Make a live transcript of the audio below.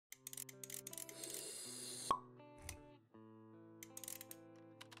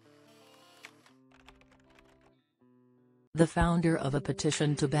the founder of a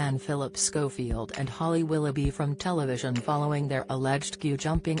petition to ban Phillip Schofield and Holly Willoughby from television following their alleged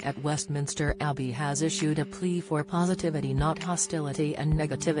queue-jumping at Westminster Abbey, has issued a plea for positivity, not hostility and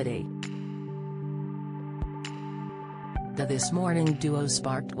negativity. The This Morning duo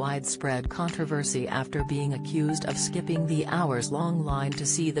sparked widespread controversy after being accused of skipping the hours-long line to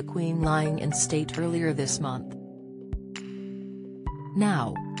see the Queen lying in state earlier this month.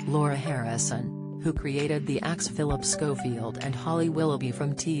 Now, Laura Harrison, who created the acts Phillip Schofield and Holly Willoughby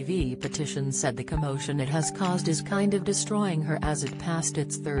from TV petition, said the commotion it has caused is kind of destroying her as it passed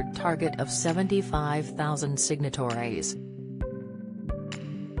its third target of 75,000 signatories.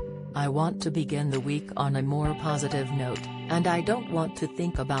 "I want to begin the week on a more positive note, and I don't want to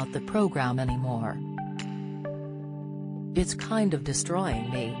think about the program anymore. It's kind of destroying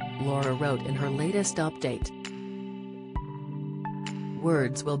me," Laura wrote in her latest update.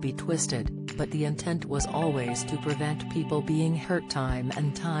 "Words will be twisted, but the intent was always to prevent people being hurt time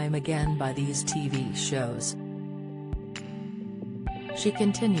and time again by these TV shows." She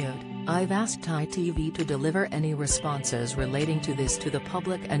continued, "I've asked ITV to deliver any responses relating to this to the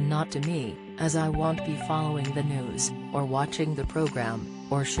public and not to me, as I won't be following the news, or watching the program,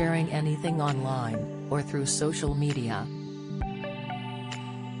 or sharing anything online, or through social media.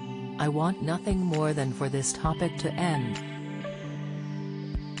 I want nothing more than for this topic to end.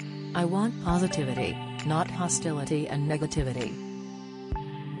 I want positivity, not hostility and negativity.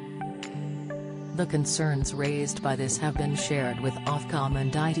 The concerns raised by this have been shared with Ofcom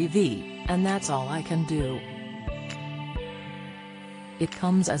and ITV, and that's all I can do." It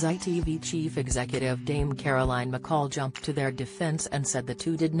comes as ITV Chief Executive Dame Caroline McCall jumped to their defense and said the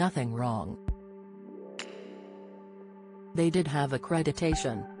two did nothing wrong. They did have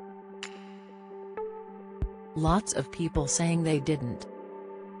accreditation. Lots of people saying they didn't.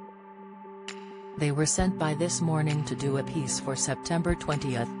 They were sent by This Morning to do a piece for September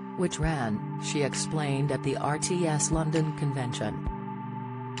 20th, which ran, she explained at the RTS London convention.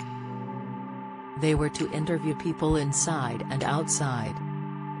 They were to interview people inside and outside.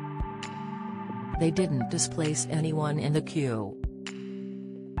 They didn't displace anyone in the queue.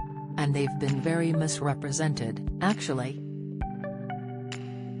 And they've been very misrepresented, actually.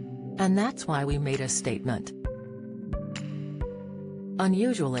 And that's why we made a statement.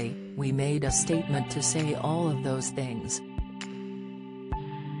 Unusually, we made a statement to say all of those things.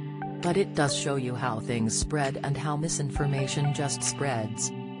 But it does show you how things spread and how misinformation just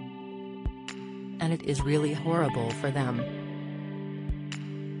spreads. And it is really horrible for them."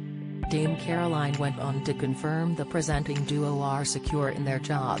 Dame Caroline went on to confirm the presenting duo are secure in their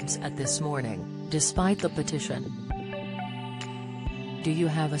jobs at This Morning, despite the petition. "Do you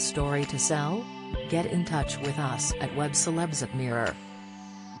have a story to sell? Get in touch with us at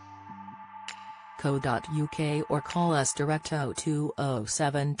webcelebs@mirror.co.uk or call us direct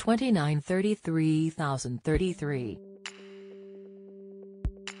 0207 29 33 033.